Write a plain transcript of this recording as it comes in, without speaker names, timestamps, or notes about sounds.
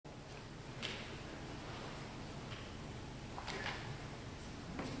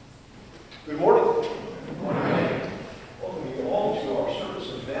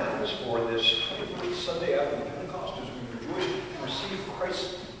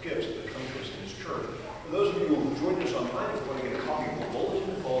gifts that come to us in this church. For those of you who joined us online, if you want to get a copy of the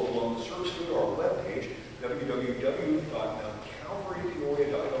bulletin, follow along the service through our webpage,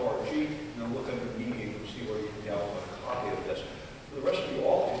 www.calvarypeoria.org, and then look under media and see where you can download a copy of this. For the rest of you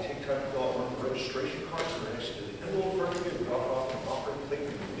all, if you take time to fill out one of the registration cards, they're next to the envelope for you, drop off an offering plate,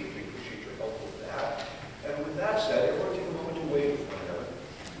 and we appreciate your help with that. And with that said, everyone take a moment to wave with one another.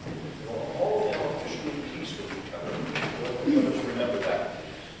 We'll all now officially peace with each other. Let us remember that.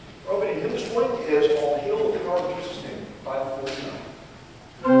 Our opening hymn this morning is All Hail the Power of Jesus' Name, 549.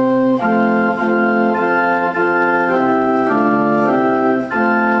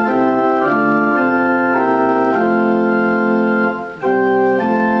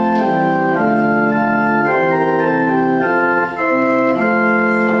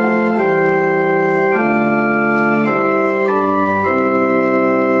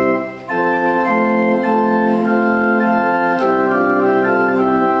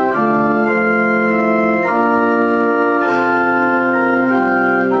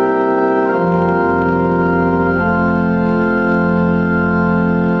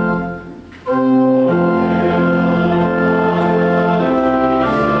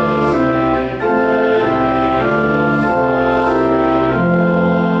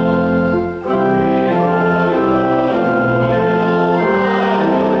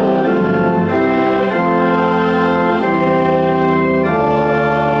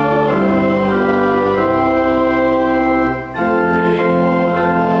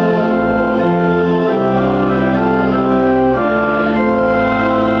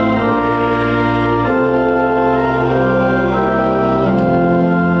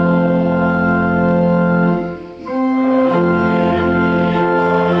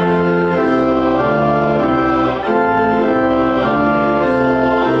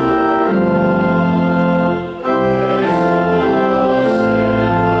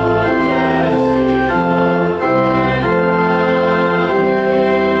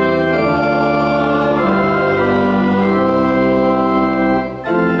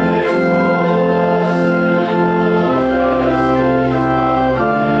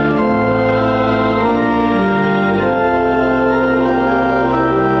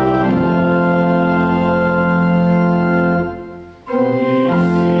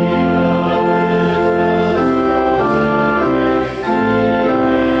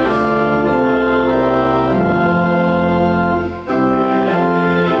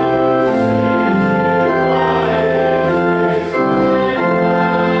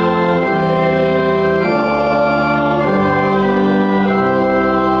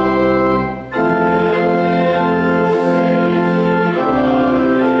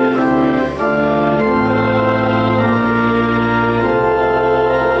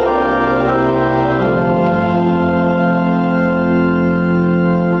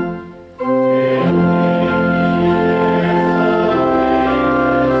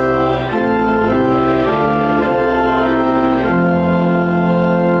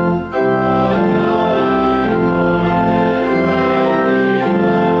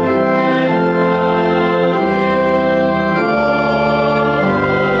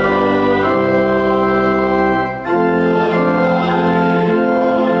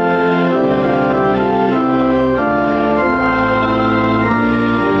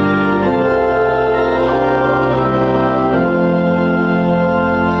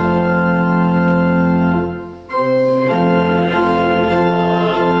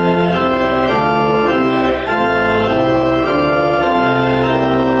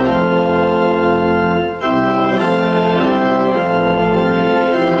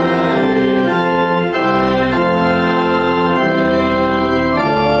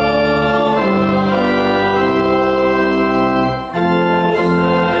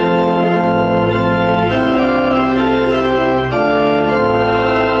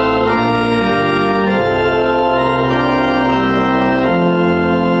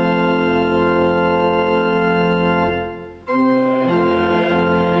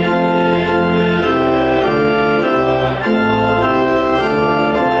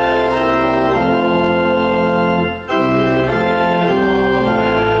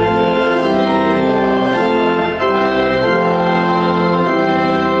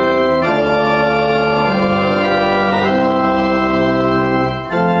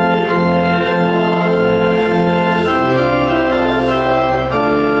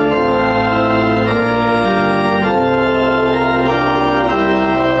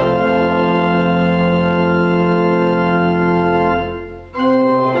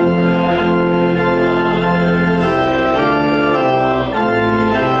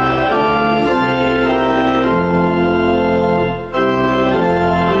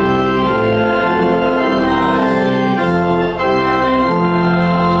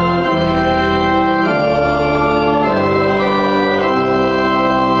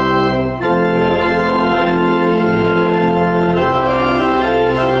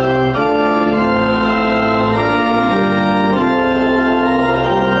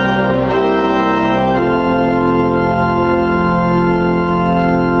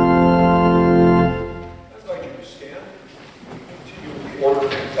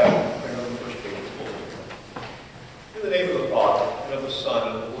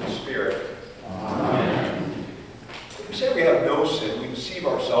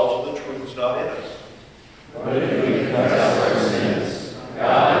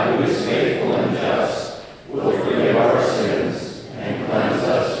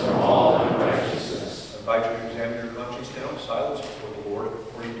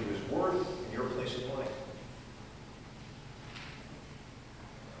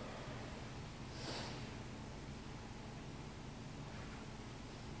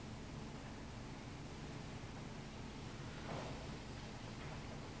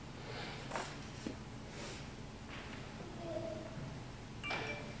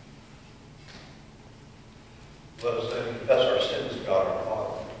 Let us then confess our sins to God our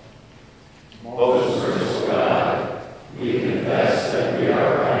Father. Most merciful God, we confess that we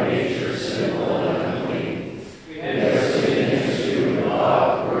are by nature sinful and unclean. We have sinned against you in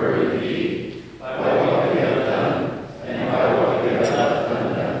thought, word, and deed, by what we have done, and by what we have not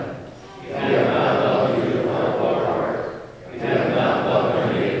done. We have not loved you with our whole heart. We have not loved our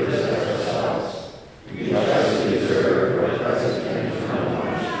neighbors as ourselves. We justly deserve your present and eternal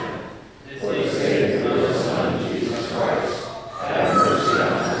punishment. For the sake of your Son, Jesus Christ, have mercy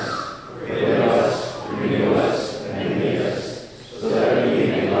on us. Forgive us, renew us, and lead us, so that we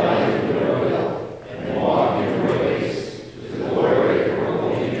may lie in your will and walk in your ways, to the glory of your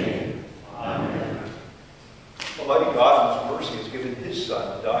holy name. Amen. Almighty God, in his mercy, has given his Son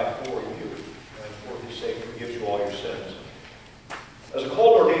to die for you, and for his sake forgives you all your sins. As a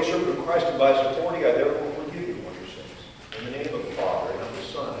called ordained servant of Christ and by his authority, I therefore forgive you all your sins. In the name of the Father, and of the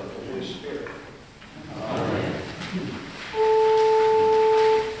Son, and of the Holy Spirit. Amen.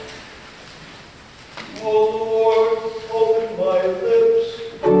 O Lord, open my lips.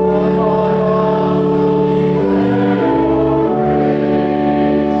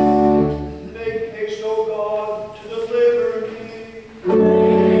 Make haste, O God, to deliver me.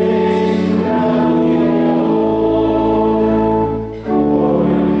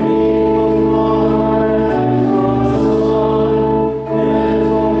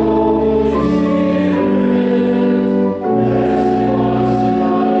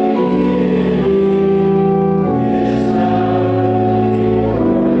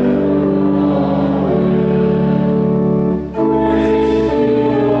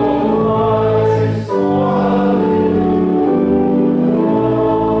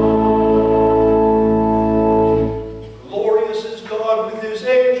 Glorious is God with his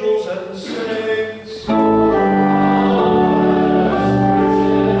angels and saints.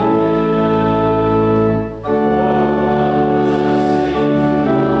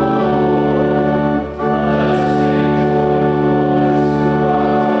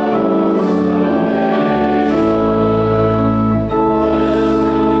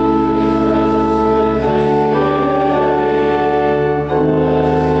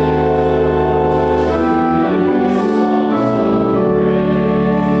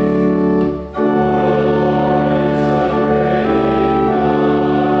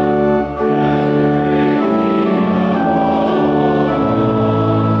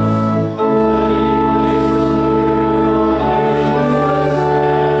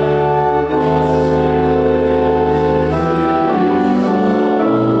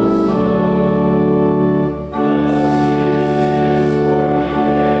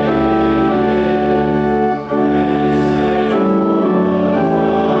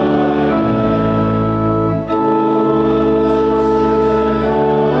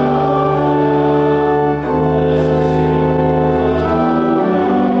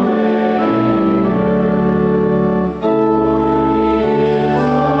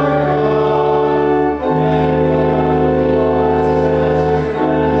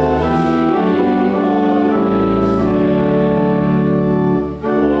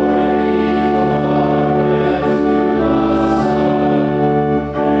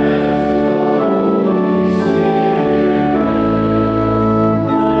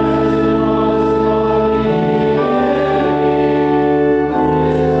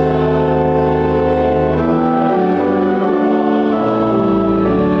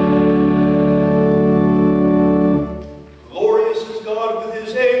 Glorious is God with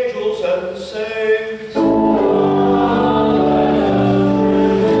his angels and saints.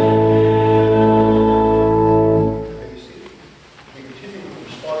 May you see. We continue with the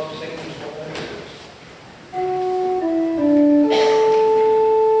response to St.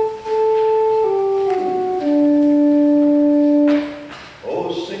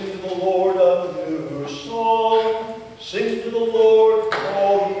 Oh, sing to the Lord a new song. Sing to the Lord,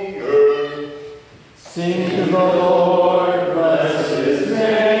 all the earth. Sing to the Lord, bless his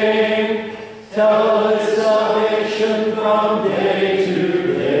name. Tell his salvation from day to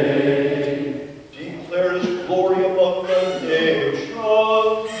day. Declare his glory among the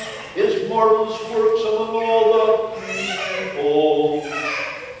nations, his marvelous works among all the people.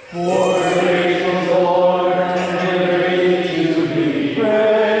 For great is the Lord and greatly to be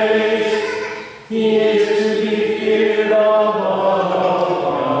praised. He is to be feared among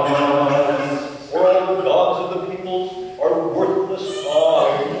us. For all the gods of the peoples are worthless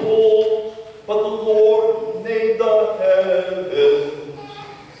idols, but the Lord made the heavens.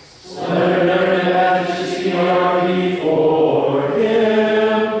 Splendor and majesty are before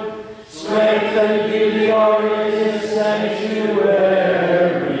him. Strength and beauty are in his sanctuary.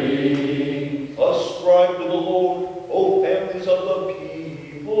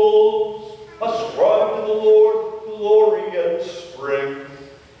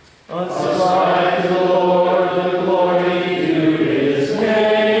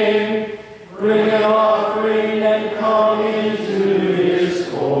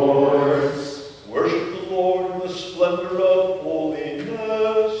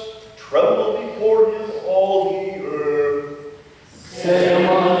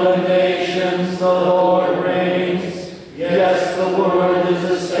 the Lord reigns. Yes, the world is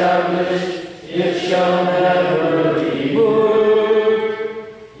established. It shall never be moved.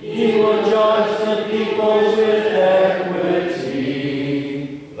 He will judge the peoples with equity.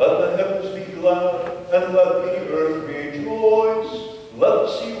 Let the heavens be glad, and let the earth rejoice. Let the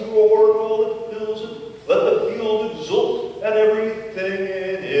sea roar and all that fills it. Let the field exult and everything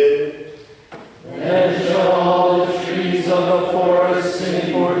in it. Then shall all the trees of the forest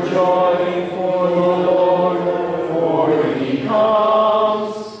sing for joy before the Lord,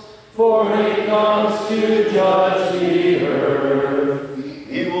 for he comes to judge the earth.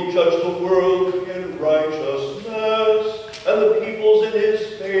 He will judge the world in righteousness, and the peoples in his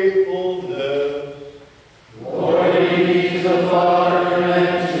faithfulness. Glory be to the Father,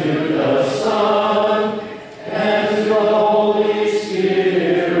 and to the Son, and to the Holy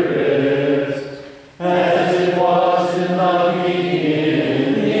Spirit, as it was in the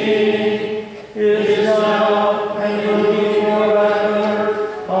beginning, is now, and will be forever.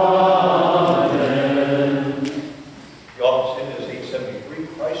 Amen. The office hymn is 873,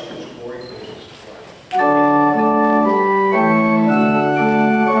 Christ whose glory fills this life.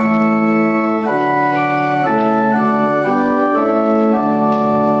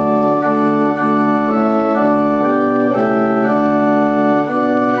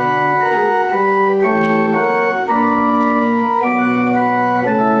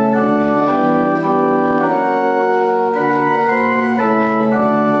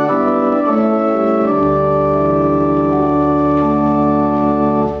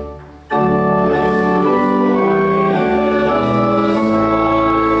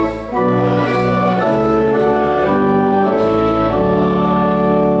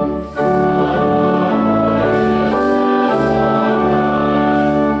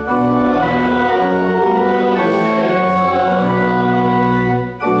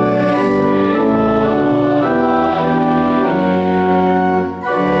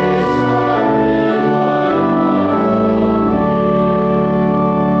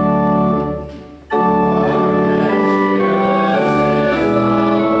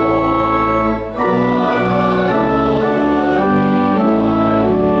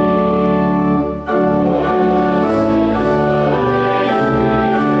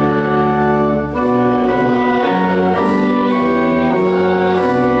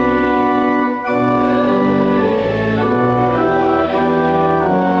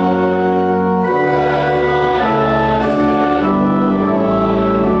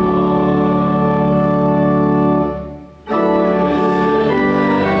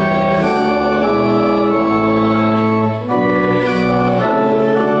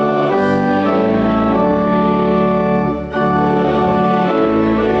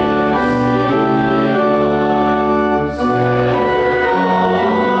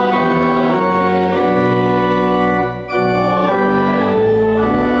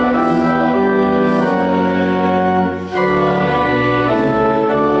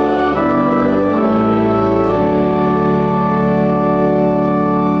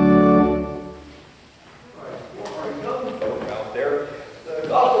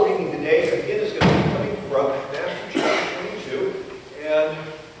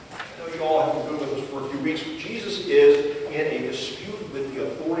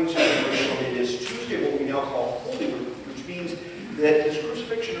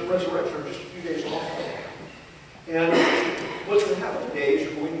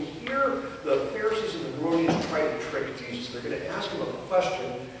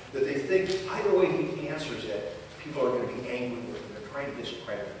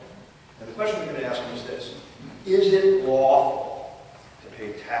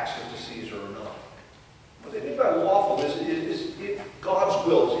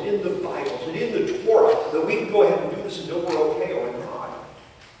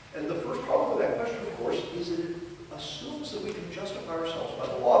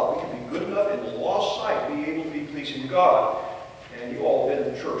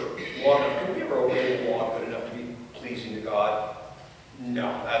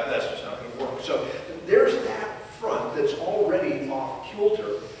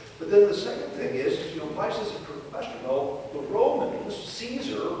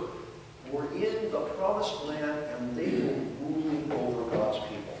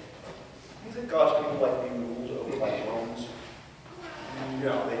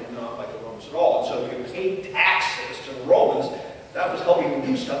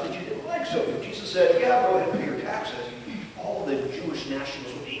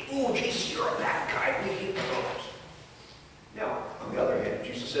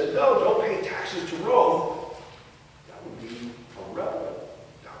 Said, no, don't pay taxes to Rome. That would be a rebel.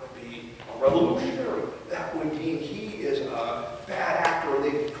 That would be a revolutionary. That would mean he is a bad actor, and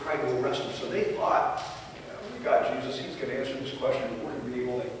they tried to arrest him. So they thought, we got Jesus, he's going to answer this question, and we're going to be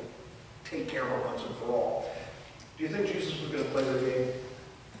able to take care of it once and for all. Do you think Jesus was going to play their game?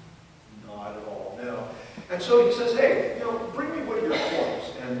 Not at all, no. And so he says, hey, bring me one of your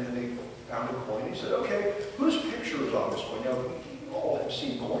coins. And they found a coin. He said, okay, whose picture is on this coin? Now, we all have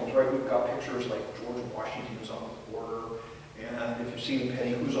seen coins, right? We've got pictures like George Washington is on the quarter. And if you've seen a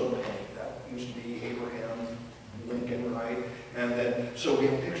penny, who's on the penny? That used to be Abraham Lincoln, right? And then, so we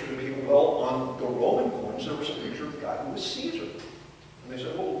have pictures of people. Well, on the Roman coins, there was a picture of the guy who was Caesar. And they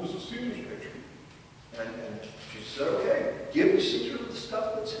said, well, who's the Caesar's picture? And she said, okay, give Caesar the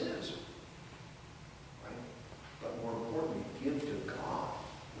stuff that's his. Right? But more importantly, give to God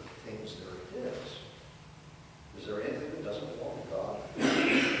the things that are his. Is there anything that doesn't belong to God?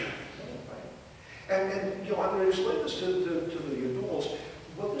 And I'm going to explain this to the adults.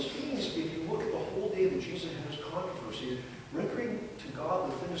 What this means, if you look at the whole day that Jesus had his controversies, rendering to God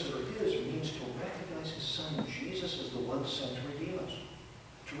the things that are his means to recognize his son Jesus as the one sent to redeem us.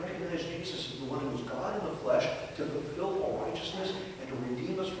 To recognize Jesus as the one who was God in the flesh, to fulfill all righteousness, and to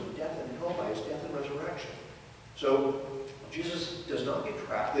redeem us from death and hell by his death and resurrection. So, Jesus does not get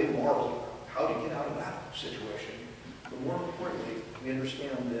trapped. They marvel how to get out of that situation. But more importantly, we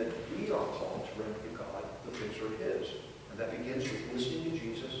understand that we are called to render to God the things that are his. And that begins with listening to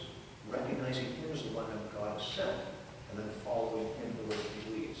Jesus, recognizing him as the one that God has sent, and then following him the way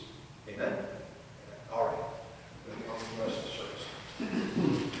he leads. Amen? All right. Moving on to the rest of the service.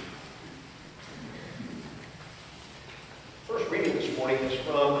 First reading this morning is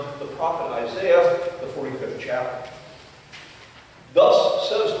from the prophet Isaiah, the 45th chapter. Thus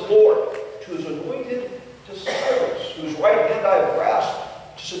says the Lord to his anointed, to Cyrus, whose right hand I have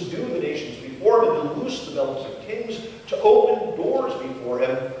grasped, to subdue the nations before him, and to loose the bellies of kings, to open doors before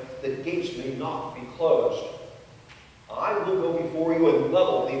him, that gates may not be closed. I will go before you and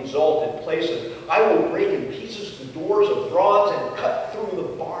level the exalted places. I will break in pieces the doors of bronze and cut through the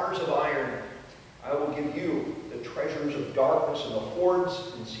bars of iron. I will give you the treasures of darkness and the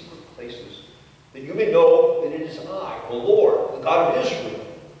hoards in secret places, that you may know that it is I, the Lord, the God of Israel,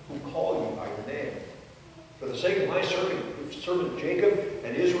 who call you by your name. For the sake of my servant Jacob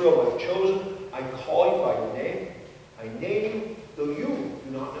and Israel I've chosen, I call you by your name. I name you, though you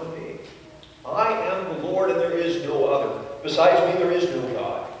do not know me. I am the Lord, and there is no other. Besides me, there is no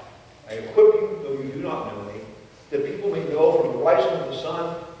God. I equip you, though you do not know me, that people may know from the rising of the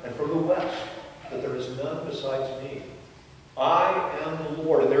sun and from the west that there is none besides me. I am the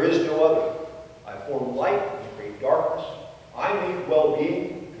Lord, and there is no other. I form light and create darkness. I make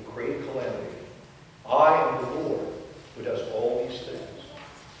well-being and create calamity. I am the Lord, who does all these things.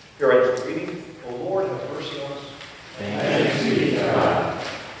 Here ends the reading. O Lord, have mercy on us. Thanks be to God.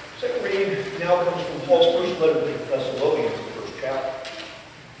 Second reading now comes from Paul's first letter to the Thessalonians, the first chapter.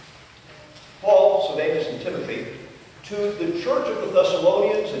 Paul, Silvanus, and Timothy, to the church of the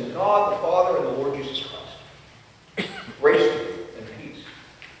Thessalonians, and God the Father and the Lord Jesus Christ. Grace to you and peace.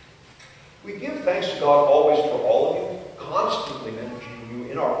 We give thanks to God always for all of you, constantly mentioning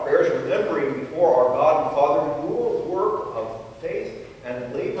you in our prayers, remembering before our God and Father your work of faith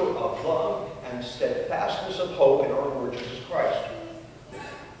and labor of love and steadfastness of hope in our Lord Jesus Christ.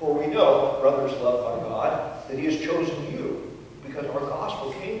 For we know, brothers loved by God, that he has chosen you, because our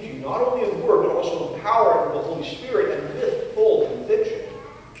gospel came to you not only in word, but also in power and in the Holy Spirit and with full conviction.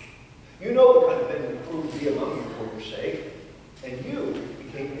 You know the kind of men we proved to be among you for your sake, and you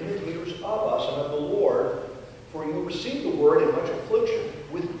became imitators of us and of the Lord, for you received the word in much affliction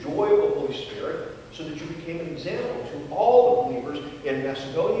with joy of the Holy Spirit, so that you became an example to all the believers in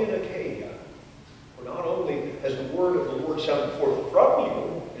Macedonia and Achaia. For not only has the word of the Lord sounded forth from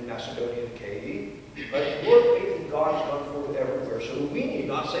you in Macedonia and Achaia, but your faith in God has gone forth everywhere, so that we need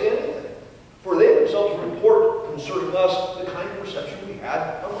not say anything. For they themselves report concerning us the kind of reception we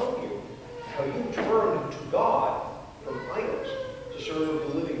had among you, how you turned to God from idols to serve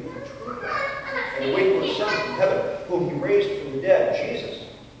the living and true God, and to wait for his Son from heaven, whom he raised from the dead, Jesus,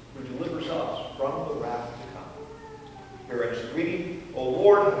 who delivers us from the wrath to come. Here ends the reading. O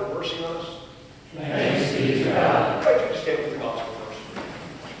Lord, have mercy on us. Thanks be to God. I invite you to stand with the gospel verse.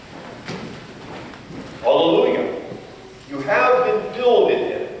 Hallelujah. You have been filled in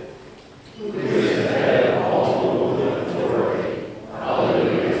him. Who is the head of all rule and authority.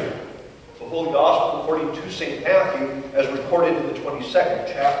 Hallelujah. The Holy Gospel according to St. Matthew, as recorded in the 22nd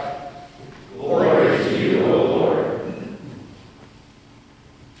chapter. Glory to you, O Lord.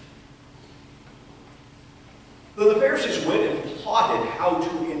 Then the Pharisees went and plotted how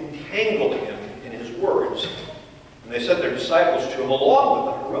to entangle him in his words. And they said sent their disciples to him along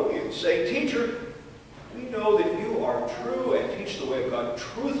with the Herodians, saying, "Teacher, we know that you are true and teach the way of God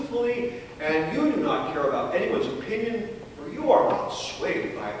truthfully, and you do not care about anyone's opinion, for you are not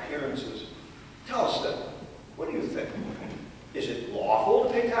swayed by appearances. Tell us then, what do you think? Is it lawful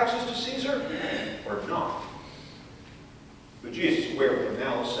to pay taxes to Caesar or not?" But Jesus, aware of their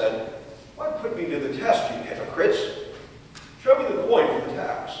malice, said, "Why put me to the test, you hypocrites? Show me the coin for the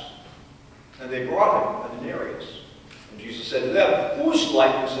tax." And they brought him a denarius. And Jesus said to them, "Whose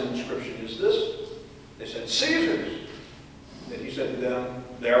likeness and inscription is this?" They said, "Caesar's." Then he said to them,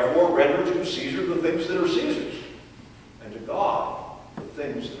 "Therefore render to Caesar the things that are Caesar's, and to God the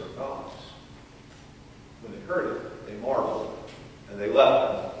things that are God's." When they heard it, they marveled, and they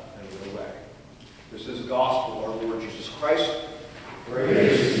left him and went away. This is the gospel of our Lord Jesus Christ.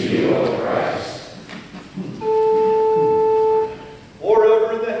 Praise to you, O Christ.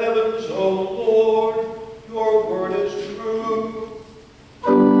 Forever in the heavens, O Lord, your word is true.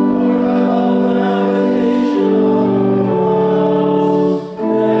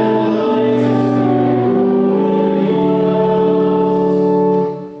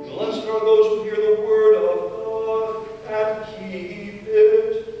 Blessed are those who hear the word of God and keep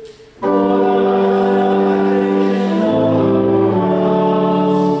it.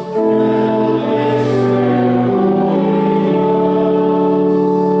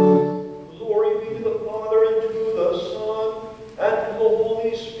 Glory be to the Father, and to the Son, and to the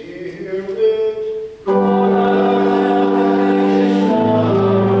Holy Spirit.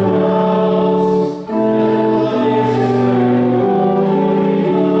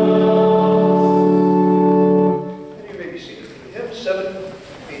 And you may be seated. Hymn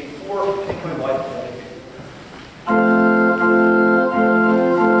 784, Take My Life and Let It Be.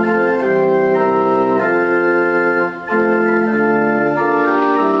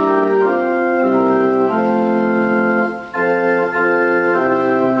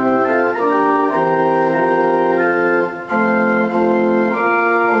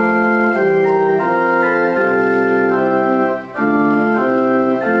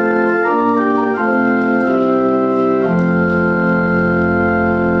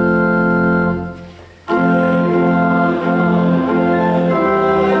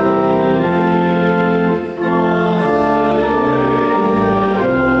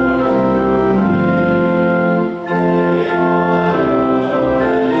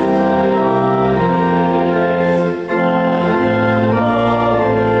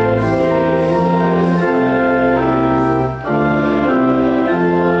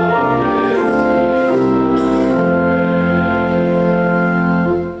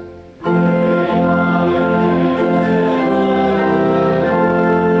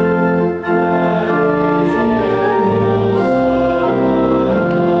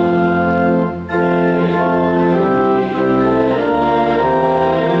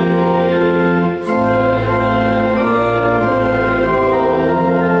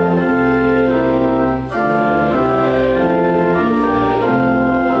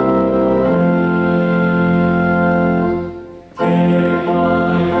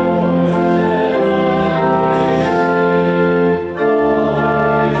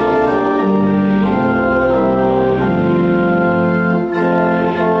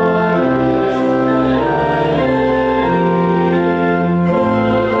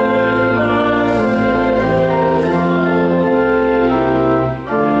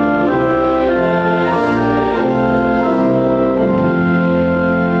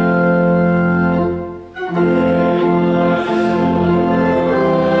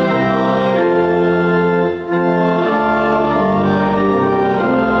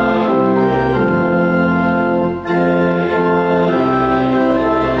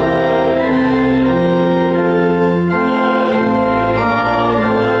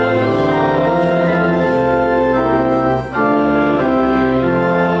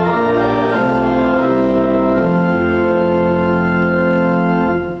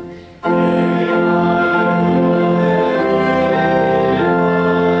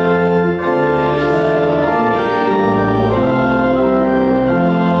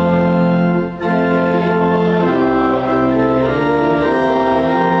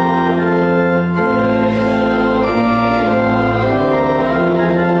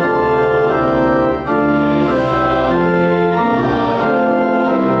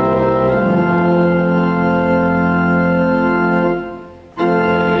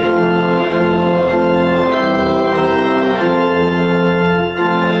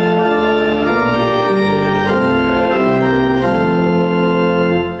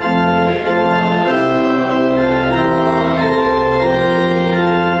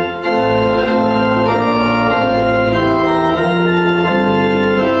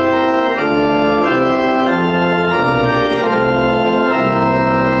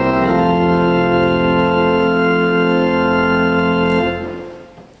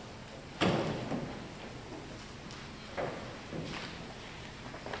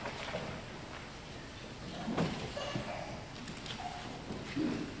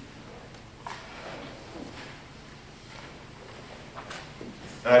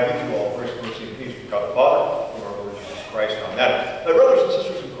 And I bid you all grace, mercy, and peace from God the Father, and our Lord Jesus Christ. Amen. My brothers and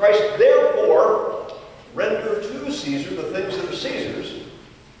sisters in Christ, therefore, render to Caesar the things that are Caesar's,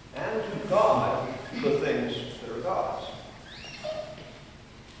 and to God the things that are God's.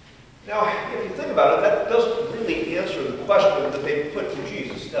 Now, if you think about it, that doesn't really answer the question that they put to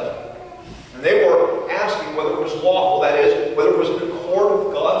Jesus, does it? And they were asking whether it was lawful, that is, whether it was in accord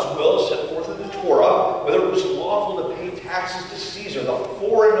with God's will as set forth in the Torah, whether it was lawful to pay taxes to Caesar, the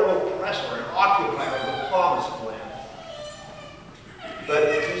foreign oppressor and occupier of the promised land.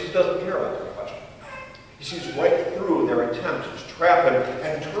 But Jesus doesn't care about their question. He sees right through their attempts to trap him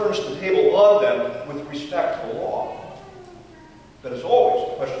and turns the table on them with respect to the law. But as always,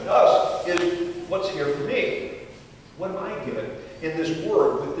 the question to us is, what's here for me? What am I given in this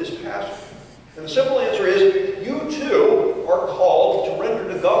word with this passage? And the simple answer is, you too are called to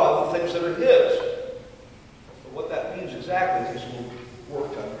render to God the things that are His. But what that means exactly is we'll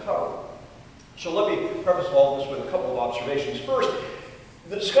work to uncover. So let me preface all this with a couple of observations. First,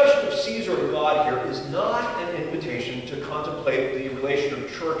 the discussion of Caesar and God here is not an invitation to contemplate the relation of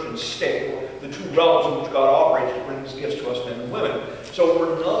church and state, or the two realms in which God operates to bring His gifts to us men and women. So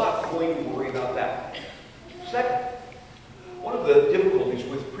we're not going to worry about that. Second, one of the difficulties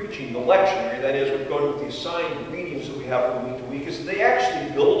with preaching the lectionary, that is, with going with the assigned readings that we have from week to week, is that they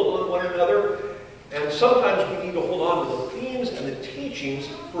actually build on one another. And sometimes we need to hold on to the themes and the teachings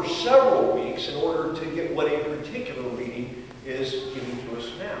for several weeks in order to get what a particular reading is giving to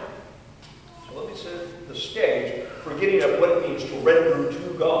us now. So let me set the stage for getting at what it means to render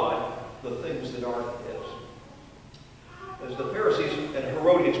to God the things that aren't His. As the Pharisees and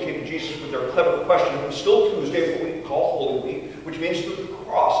Herodians came to Jesus with their clever question, it was still Tuesday, what we call Holy Week, which means that the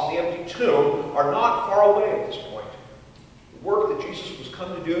cross and the empty tomb are not far away at this point. The work that Jesus was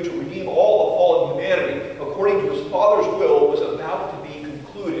come to do to redeem all of fallen humanity, according to His Father's will, was about to be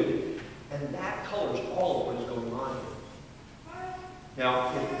concluded, and that colors all of what is going on here. Now,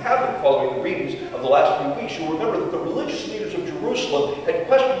 if you have been following the readings of the last few weeks, you'll remember that the religious leaders of Jerusalem had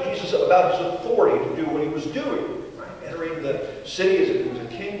questioned Jesus about His authority to do what He was doing. Entering the city as if He was a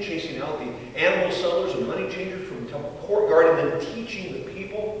king, chasing out the animal sellers and money changers from the temple courtyard, and then teaching the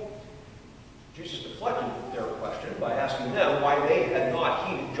people. Jesus deflected their question by asking them why they had not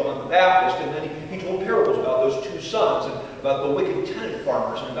heeded John the Baptist, and then he told parables about those two sons, and about the wicked tenant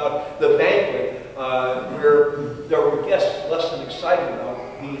farmers, and about the banquet where there were guests less than excited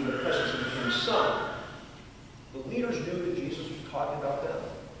about being in the presence of the king's son. The leaders knew that Jesus was talking about them,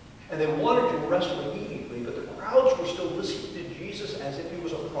 and they wanted to arrest Him immediately, but the crowds were still listening to Jesus as if He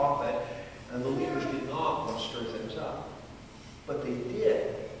was a prophet, and the leaders did not want to stir things up. But they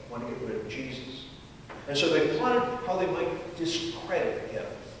did want to get rid of Jesus. And so they plotted how they might discredit Him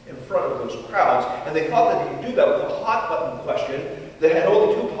in front of those crowds, and they thought that they could do that with a hot-button question that had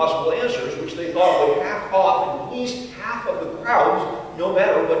only two possible answers, which they thought would hack off at least half of the crowds, no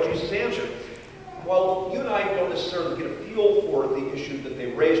matter what Jesus answered. While you and I don't necessarily get a feel for the issue that they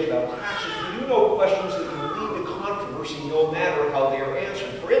raised about taxes, we do know questions that can lead to controversy no matter how they are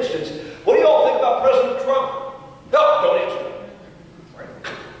answered. For instance, what do you all think about President Trump? No, don't answer it.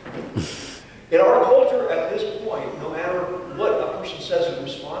 Right? In our culture at this point, no matter what a person says in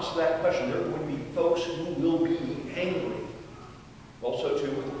response to that question, there are going to be folks who will be angry. Also, too,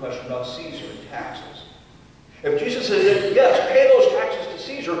 with the question about Caesar and taxes. If Jesus said, yes, pay those taxes to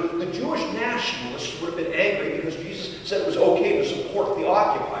Caesar, the Jewish nationalists would have been angry because Jesus said it was okay to support the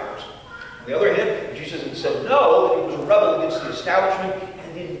occupiers. On the other hand, if Jesus had said no, that He was a rebel against the establishment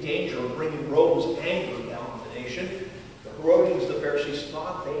and in danger of bringing Rome's anger down on the nation, the Herodians, the Pharisees,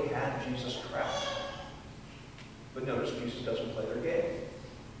 thought they had Jesus trapped. But notice, Jesus doesn't play their game.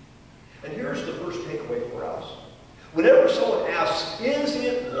 And here's the first takeaway for us. Whenever someone asks, is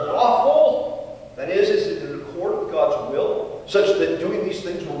it lawful? That is it in accord with God's will, such that doing these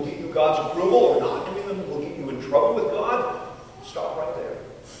things will get you God's approval, or not doing them will get you in trouble with God? Stop right there.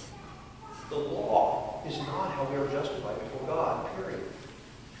 The law is not how we are justified before God, period.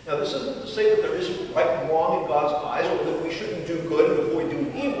 Now, this isn't to say that there isn't right and wrong in God's eyes, or that we shouldn't do good and avoid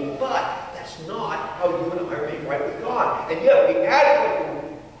doing evil, but that's not how you and I are made right with God. And yet, we act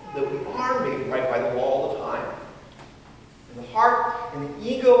like that we are made right by the law all the time. In the heart and the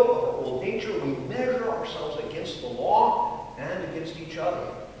ego of our old nature, we measure ourselves against the law and against each other,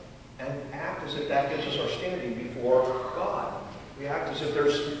 and act as if that gives us our standing before God. We act as if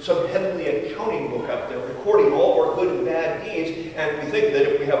there's some heavenly accounting book up there recording all of our good and bad deeds, and we think that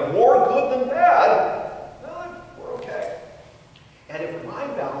if we have more good than bad, well, we're okay. And if my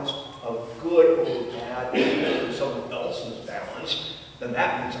balance of good over bad is better than someone else's balance, then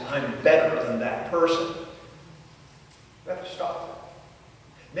that means I'm better than that person. We have to stop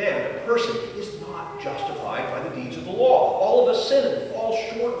Man, a person, is not justified by the deeds of the law. All of us sin and fall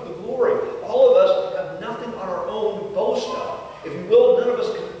short of the glory. All of us have nothing on our own to boast of. If you will, none of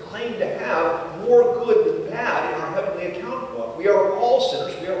us can claim to have more good than bad in our heavenly account book. We are all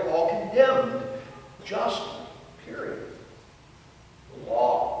sinners. We are all condemned. Just, period. The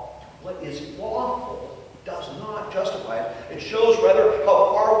law, what is lawful, does not justify it. It shows rather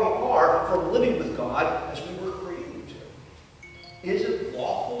how far we are from living with God as we were created to. Is it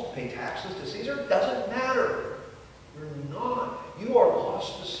lawful to pay taxes to Caesar? Doesn't matter. You're not. You are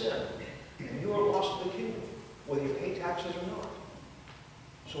lost to sin, and you are lost to the kingdom, whether you pay taxes or not.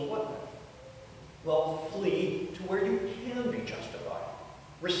 So what then? Well, flee to where you can be justified.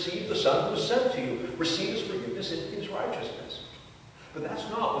 Receive the Son who was sent to you. Receive his forgiveness and his righteousness. But that's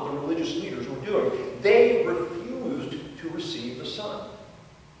not what the religious leaders were doing. They refused to receive the Son.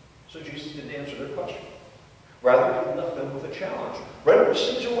 So Jesus didn't answer their question. Rather, he left them with a challenge. Render to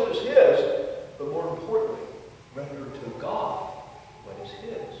Caesar what is his, but more importantly, render to God what is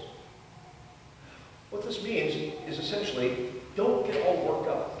his. What this means is essentially, don't get all worked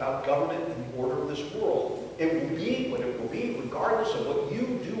up about government and the order of this world. It will be what it will be, regardless of what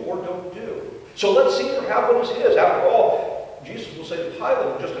you do or don't do. So let Caesar have what is his. After all, Jesus will say to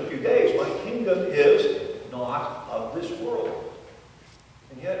Pilate in just a few days, my kingdom is not of this world.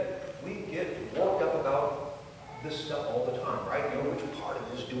 And yet, we get worked up about this stuff all the time, right? You know, which party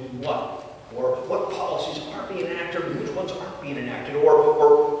is doing what? Or what policies are being enacted, and which ones aren't being enacted,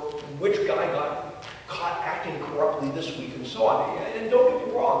 or which guy got caught acting corruptly this week, and so on. And don't get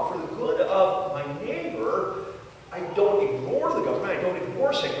me wrong, for the good of my neighbor, I don't ignore the government, I don't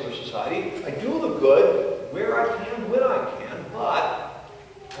ignore secular society. I do the good where I can, when I can, but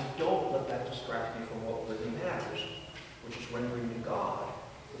I don't let that distract me from what really matters, which is rendering to God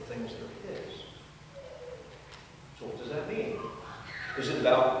the things that are his. So what does that mean? Is it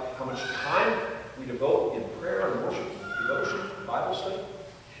about how much time we devote in prayer and worship, devotion, Bible study?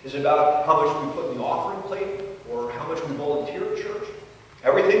 Is it about how much we put in the offering plate or how much we volunteer at church?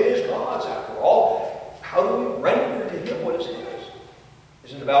 Everything is God's, after all. How do we render to him what is his?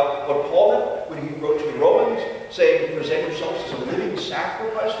 Is it about what Paul meant when he wrote to the Romans, saying, present yourselves as a living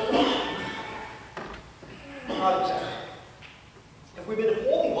sacrifice to God? Not exactly. If we've been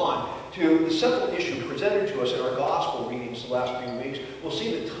holding on to the simple issue presented to us in our gospel readings the last few weeks, we'll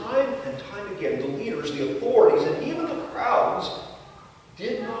see that time and time again, the leaders, the authorities, and even the crowds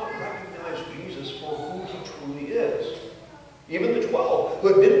did not recognize Jesus for who he truly is. Even the 12, who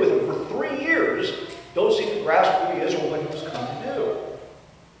had been with him for 3 years, don't seem to grasp who he is or what he was come to do.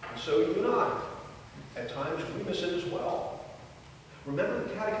 And so you and I, at times, we miss it as well. Remember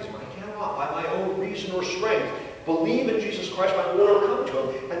the Catechism, I cannot, by my own reason or strength, believe in Jesus Christ, my Lord, or come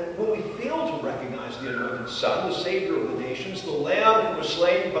to him. And when we fail to recognize the anointed Son, the Savior of the nations, the Lamb who was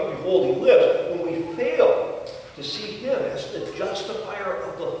slain, but behold, he lives, when we fail to see him as the justifier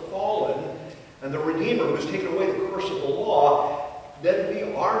of the fallen and the Redeemer who has taken away the curse of the law, then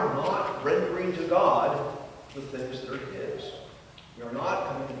we are not rendering to God the things that are his. We are not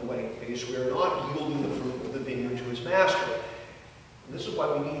coming to the wedding feast. We are not yielding the fruit of the vineyard to his master. And this is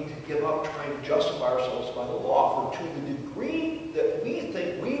why we need to give up trying to justify ourselves by the law. For to the degree that we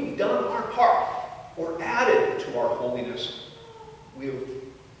think we've done our part or added to our holiness, we have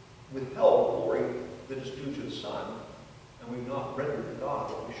withheld glory that is due to the Son, and we've not rendered to God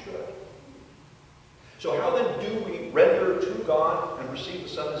what we should. So how then do we render to God and receive the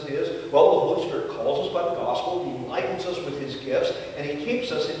Son as his? Well, the Holy Spirit calls us by the gospel, he enlightens us with his gifts, and he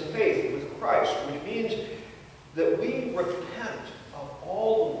keeps us in faith with Christ, which means that we repent of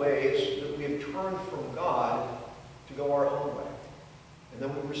all the ways that we have turned from God to go our own way. And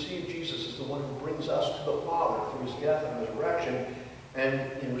then we receive Jesus as the one who brings us to the Father through his death and resurrection,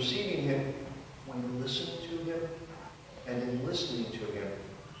 and in receiving him, we listen to him, and in listening to him,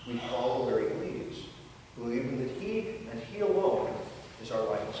 we follow where he leads, believing that he and he alone is our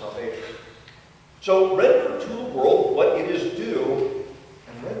life and salvation. So render to the world what it is due,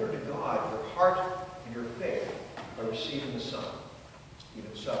 and render to God your heart and your faith by receiving the Son.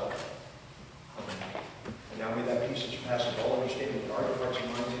 Even so. Amen. And now may that peace that surpasses all understanding guard your hearts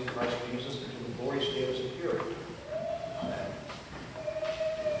and minds in Christ Jesus until the glorious day of his appearing. Amen.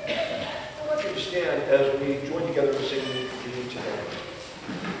 I'd like you to stand as we join together to sing the hymn today.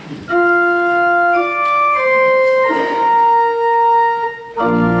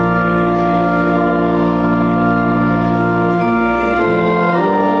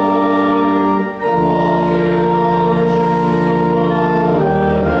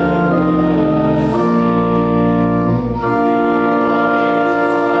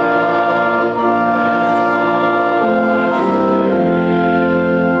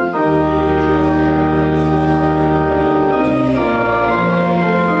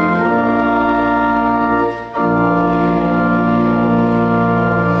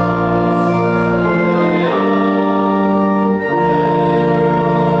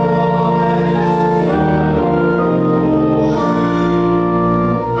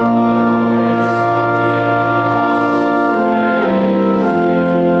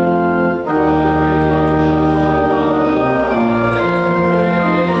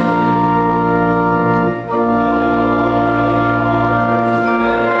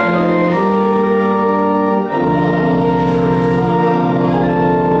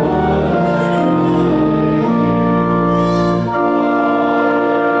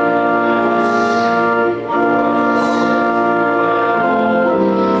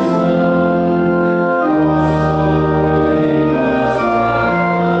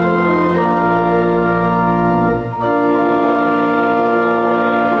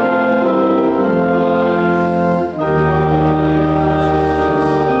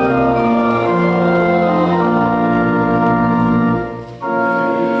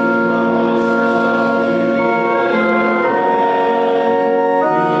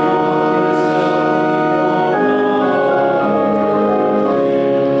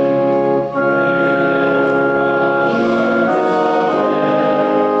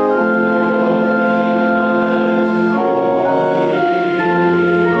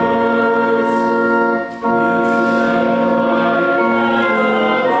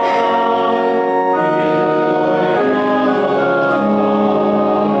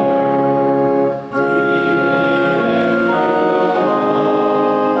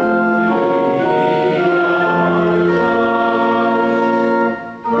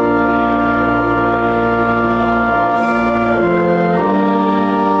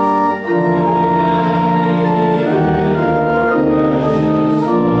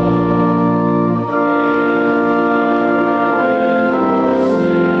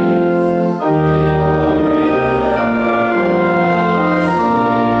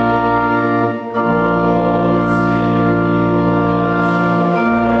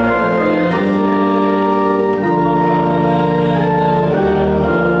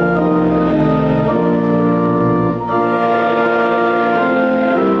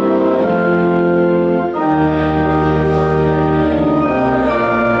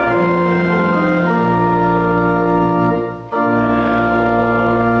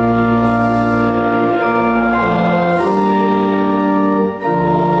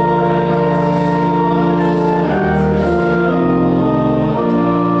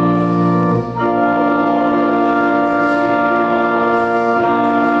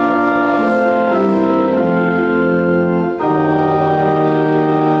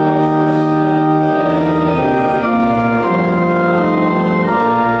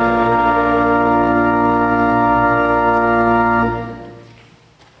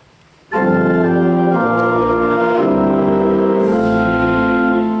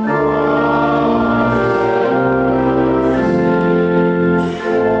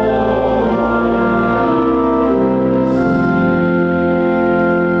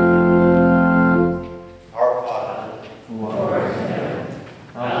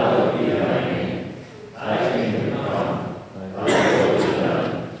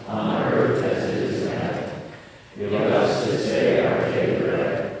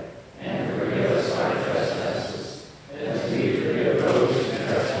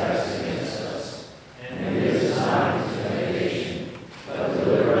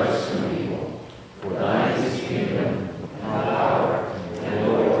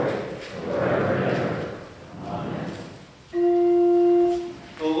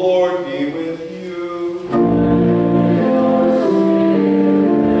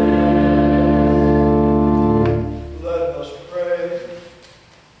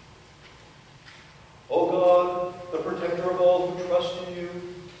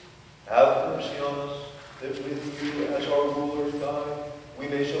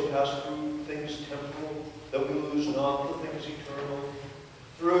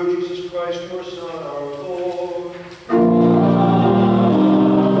 Through Jesus Christ, your Son, our Lord.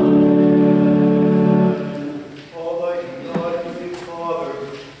 Almighty God, Heavenly Father,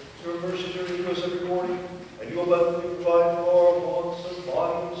 your mercies are new to us every morning, and you abundantly provide for our wants of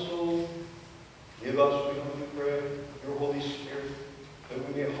body and soul. Give us, we humbly pray, your Holy Spirit, that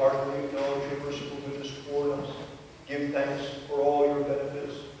we may heartily acknowledge your merciful goodness toward us, give thanks for all your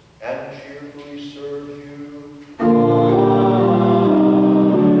benefits, and cheerfully serve you.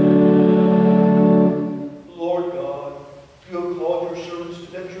 Lord God, you have called your servants to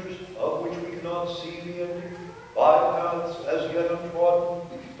ventures of which we cannot see the ending, by paths as yet untrodden,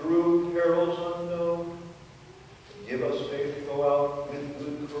 through perils unknown. Give us faith to go out with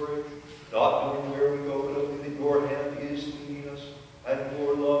good courage, not knowing where we go, but only that your hand is leading us, and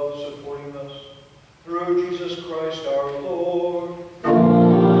your love supporting us. Through Jesus Christ our Lord.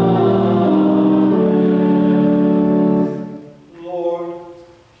 Lord,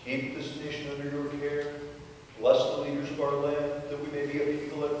 keep this nation under your care. Bless the leaders of our land, that we may be a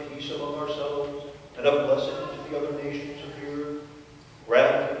people at peace among ourselves, and a blessing to the other nations of the earth.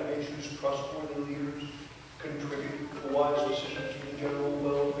 Grant that we may choose trustworthy leaders, contribute to wise decisions for the general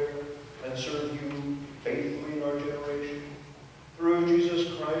welfare, and serve you faithfully in our generation. Through Jesus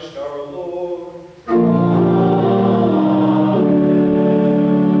Christ our Lord.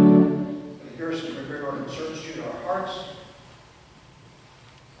 And here is to bring our concerns to you in our hearts.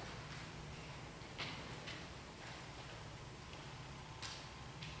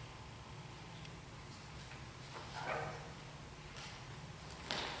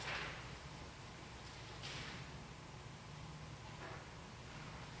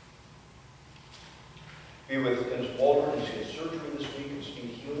 Be with Dennis Walter as he has surgery this week and speak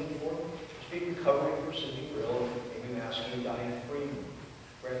healing for him. Speak recovery for Cindy Brill, Amy Maskey, and Diane Freeman.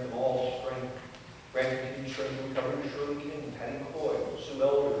 Grant them all strength. Grant continued strength and recovery to Shirley King, Patty Coy, Sue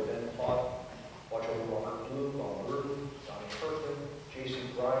Elder, Ben Plott. Watch over Robert Bloom, Bob Burton, Donnie Kirkman, Jason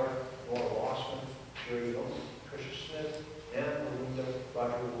Breyer, Nora Rossman, Sherry Young, Tricia Smith, Ann Melinda,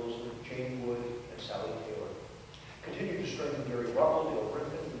 Roger Wilson, Jane Wood, and Sally Taylor. Continue to strengthen Gary Russell, Dale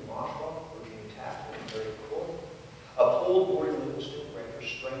Brinton, and Moshwa, Virginia Taft, and Mary Coy. Uphold Lori Livingston, grant her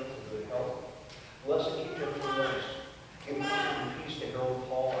strength and good health. Bless and keep Jennifer Lewis. Give comfort and peace to Harold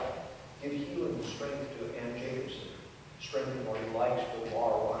Paul. Give healing and strength to Ann Jacobson. Strengthen Marty Likes, Bill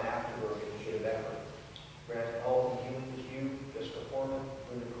Barr, Ron Afterberg, and Jay Becker. Grant health and healing to Hugh, Jessica Foreman,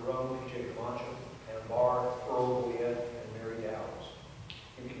 Linda Perone, PJ Camacho, Ann Barr, Earl Goyette, and Mary Dowds.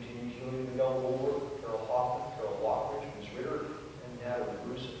 Give continued healing to Miguel Woolworth, Carol Hoffman, Carol Lockridge, Ms. Ritter, and Natalie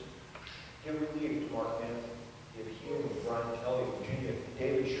Bruce. Give relief to Mark Mann. Give healing to Brian Kelly, Virginia,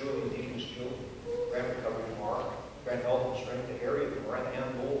 David Shirley, and Deacon's Julie. Grant recovery to Mark. Grant health and strength to Harriet, Miranda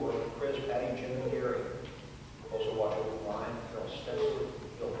Ann Bulworth, Chris, Patty, Jim, and Gary. Also watch over Ryan, Carol Stetson,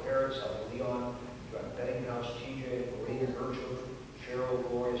 Bill Parrott, Sally Leon, John Bettinghouse, TJ, Marie, Urchel, Cheryl,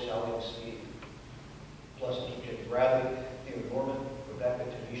 Gloria, Sally, and Steve. Bless and keep Jenny Bradley, Theo Norman, Rebecca,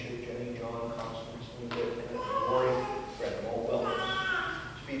 Tanisha, Jenny, John, Constance, Linda, and Lori. Grant them all wellness.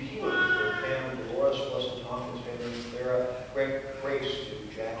 Speed healing for Pam, Dolores, Blessed Tompkins, family, and Clara. Grant grace to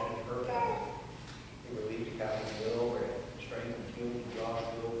Jackie and her family. Give relief to Kathy Bill, grant strength and healing to Josh,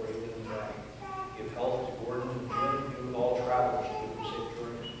 Bill, Braden, and Jackie. Give health to Gordon and Jim, be with all travelers, keep them safe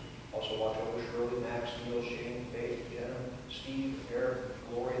journeys. Also watch over Shirley, Max, Neil, Shane, Faith, Jenna, Steve, Eric,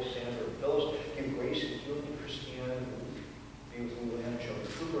 Gloria, Sandra, and Phyllis. Give grace and healing to Christiana and Ruth. Be with Luann, Joey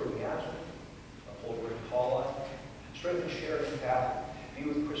Cooper, and Yasmin. Uphold Rick Paula. Strengthen Sharon and Kathy. Be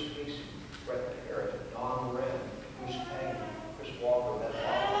with Chris Casey, Brett Parrott, Don Moran, Bruce Payne, Chris Walker, Beth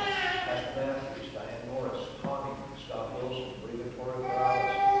Hoffman, Pastor Matthews, Diane Norris, Connie, Scott Wilson, Marie Victoria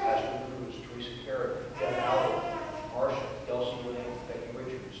Morales, Pastor Cruz, Teresa Carrot, Jeff Howard, Marsha, Kelsey Lane, Becky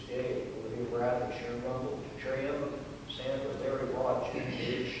Richards, Dave, Olivia Bradley, Sharon Rumble, Sherry Emma, Sandra, Larry Rod, Jim,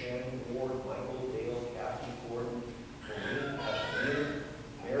 David, Shannon, Ward, Michael, Dale, Kathy, Gordon, Maureen, Pastor Nina,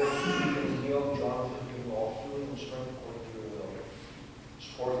 Mary, Ethan, Neil, Jonathan, giving all healing and strength according to your will.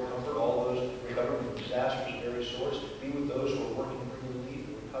 Support and comfort all those recovering from disasters of various sorts. Be with those who are working to bring relief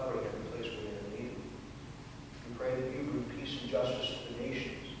and recovery in every place where they are needed. We pray that you bring peace and justice to the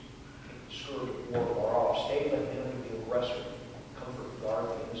nations. Keep the scourge of war far off. Stay the hand of the aggressor. Comfort and guard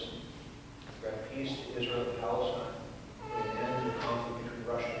the innocent. Grant peace to Israel and Palestine. Put an end to the conflict between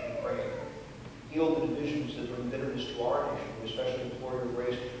Russia and Ukraine.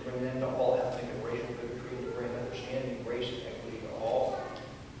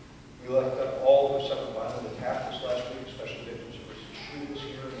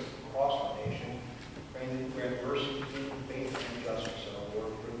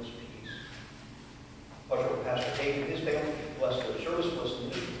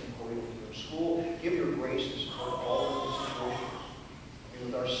 grace to support all of these situations. Be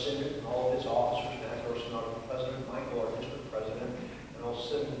with our synod and all of its officers, and our synod president, Michael, our district president, and all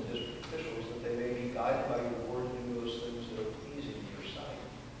synod and district officials, that they may be guided by your word to do those things that are pleasing in your sight.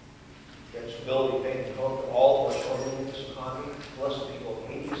 Grant stability, faith, and hope to all who are struggling in this economy. Bless the people of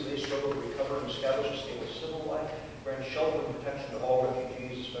Haiti as they struggle to recover and establish a stable civil life. Grant shelter and protection to all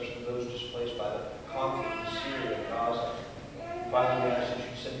refugees, especially those displaced by the conflict in Syria and Gaza. Finally, we ask that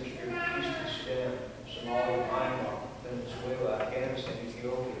you send your spirit of peace to Sudan, Somalia, Myanmar, Venezuela, Afghanistan,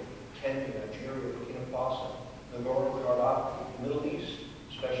 Ethiopia, Kenya, Nigeria, Burkina Faso, Nagorno-Karabakh, the Middle East,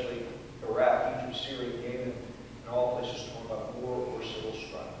 especially Iraq, Egypt, Syria, Yemen, and all places torn by war or civil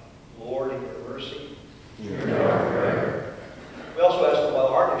strife. Lord, in your mercy, hear our prayer. we also ask that while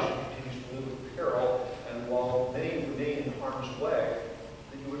our nation continues to live with peril, and while many remain in harm's way,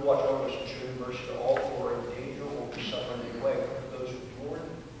 that you would watch over us and show your mercy to all who are in danger or who suffer in any way. Comfort those who mourn,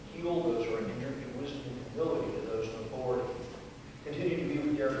 heal those who are injured, give wisdom and humility to those in authority. Continue to be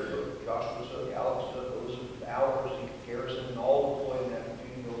with Gary Cook, Joshua Zook, Alex Zook, Elizabeth Bowers, Garrison, and all employed in active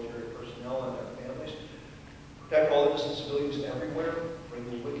duty military personnel and their families. Protect all innocent civilians everywhere. Bring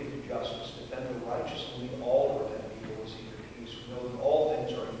the wicked to justice. Defend the righteous and lead all to repent evil and seek your peace. We know that all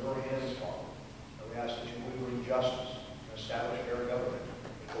things are in your hands, Father. And we ask that you would bring justice and establish fair government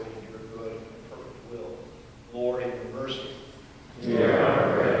according to your good and perfect will. Lord, in your mercy, hear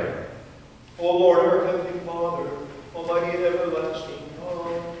our prayer. O Lord, our heavenly Father, almighty and everlasting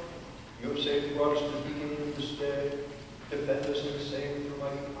God, you have saved and brought us to the beginning of this day. Defend us in the same with your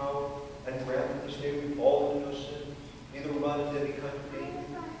mighty power, and grant that this day we fall into no sin, neither run into any kind of danger,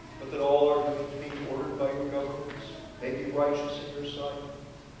 but that all our doings being ordered by your governments may be righteous in your sight.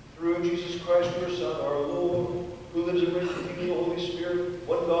 Through Jesus Christ, your Son, our Lord, who lives and reigns with you in the Holy Spirit,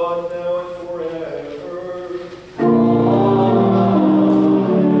 one God, now and forever.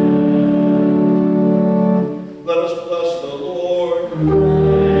 Let us bless the Lord.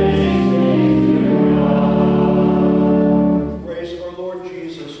 Praise our Lord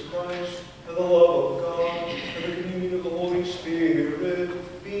Jesus Christ, and the love of God, and the communion of the Holy Spirit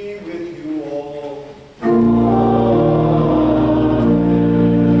be with you all.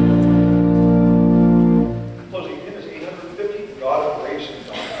 Closing hymn is 850, God of Grace and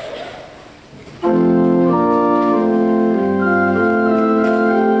God of Wrath.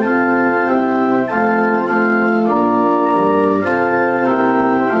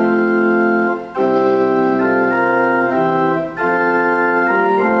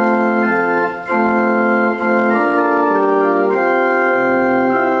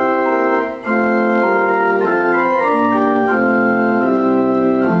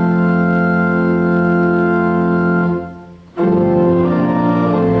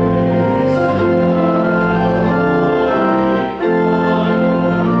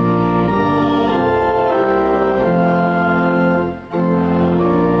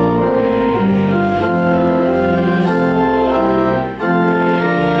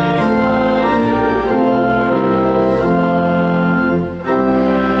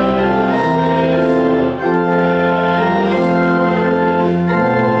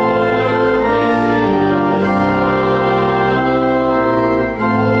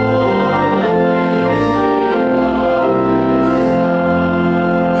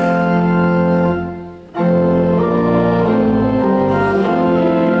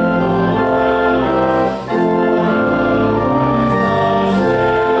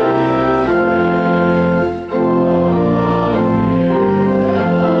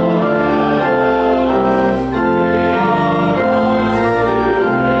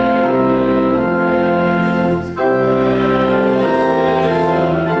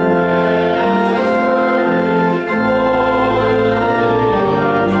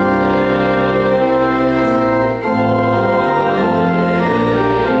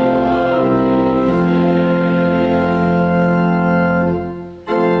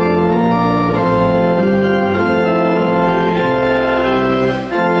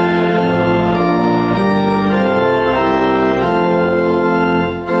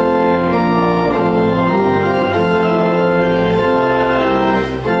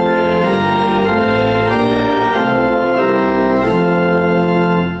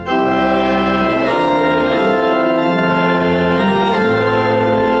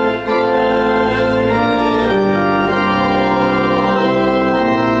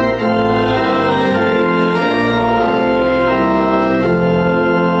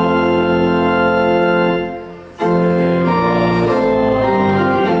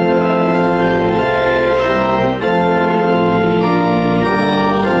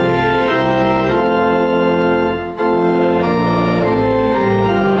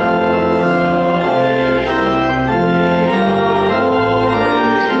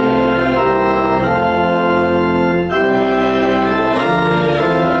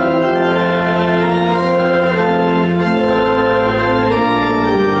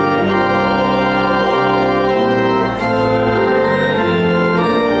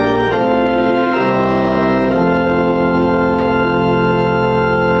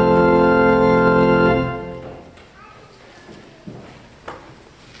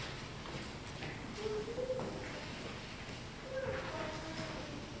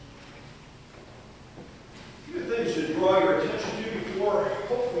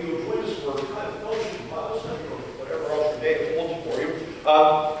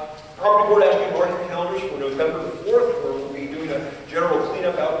 Property Board asked me to mark your calendars for November the 4th, where we'll be doing a general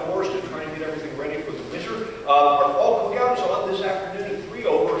cleanup outdoors to try and get everything ready for the winter. Our fall cookout is on this afternoon at 3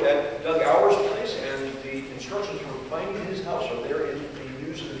 over at Doug Hour's place, and the instructions for finding his house are there in the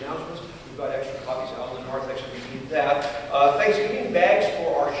news and announcements. We've got extra copies out in the north, actually received that. Thanksgiving bags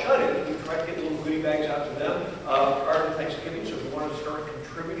for our shut-ins. We've tried to get little goodie bags out to them prior to Thanksgiving, so if you want to start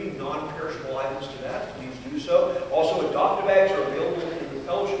contributing non-perishable items to that, please do so. Also, adopted bags are available in the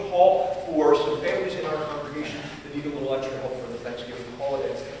fellowship hall for some families in our congregation that need a little extra help for the Thanksgiving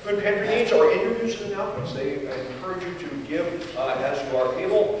holiday. Food pantry needs are in your news and announcements. They encourage you to give as you are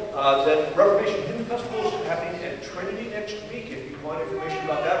able. That Reformation Hymn Festival is happening at Trinity next week. If you want information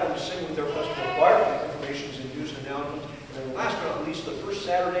about that, we'll be singing with their festival choir. Information is in news and announcements. And then last but not least, the first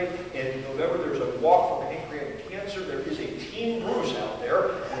Saturday in November, there's a walk for pancreatic cancer. There is a Teen Bruce out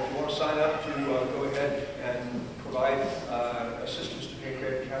there. And if you want to sign up to go ahead and provide assistance to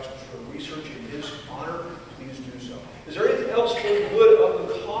pancreatic cancer research in his honor, please do so. Is there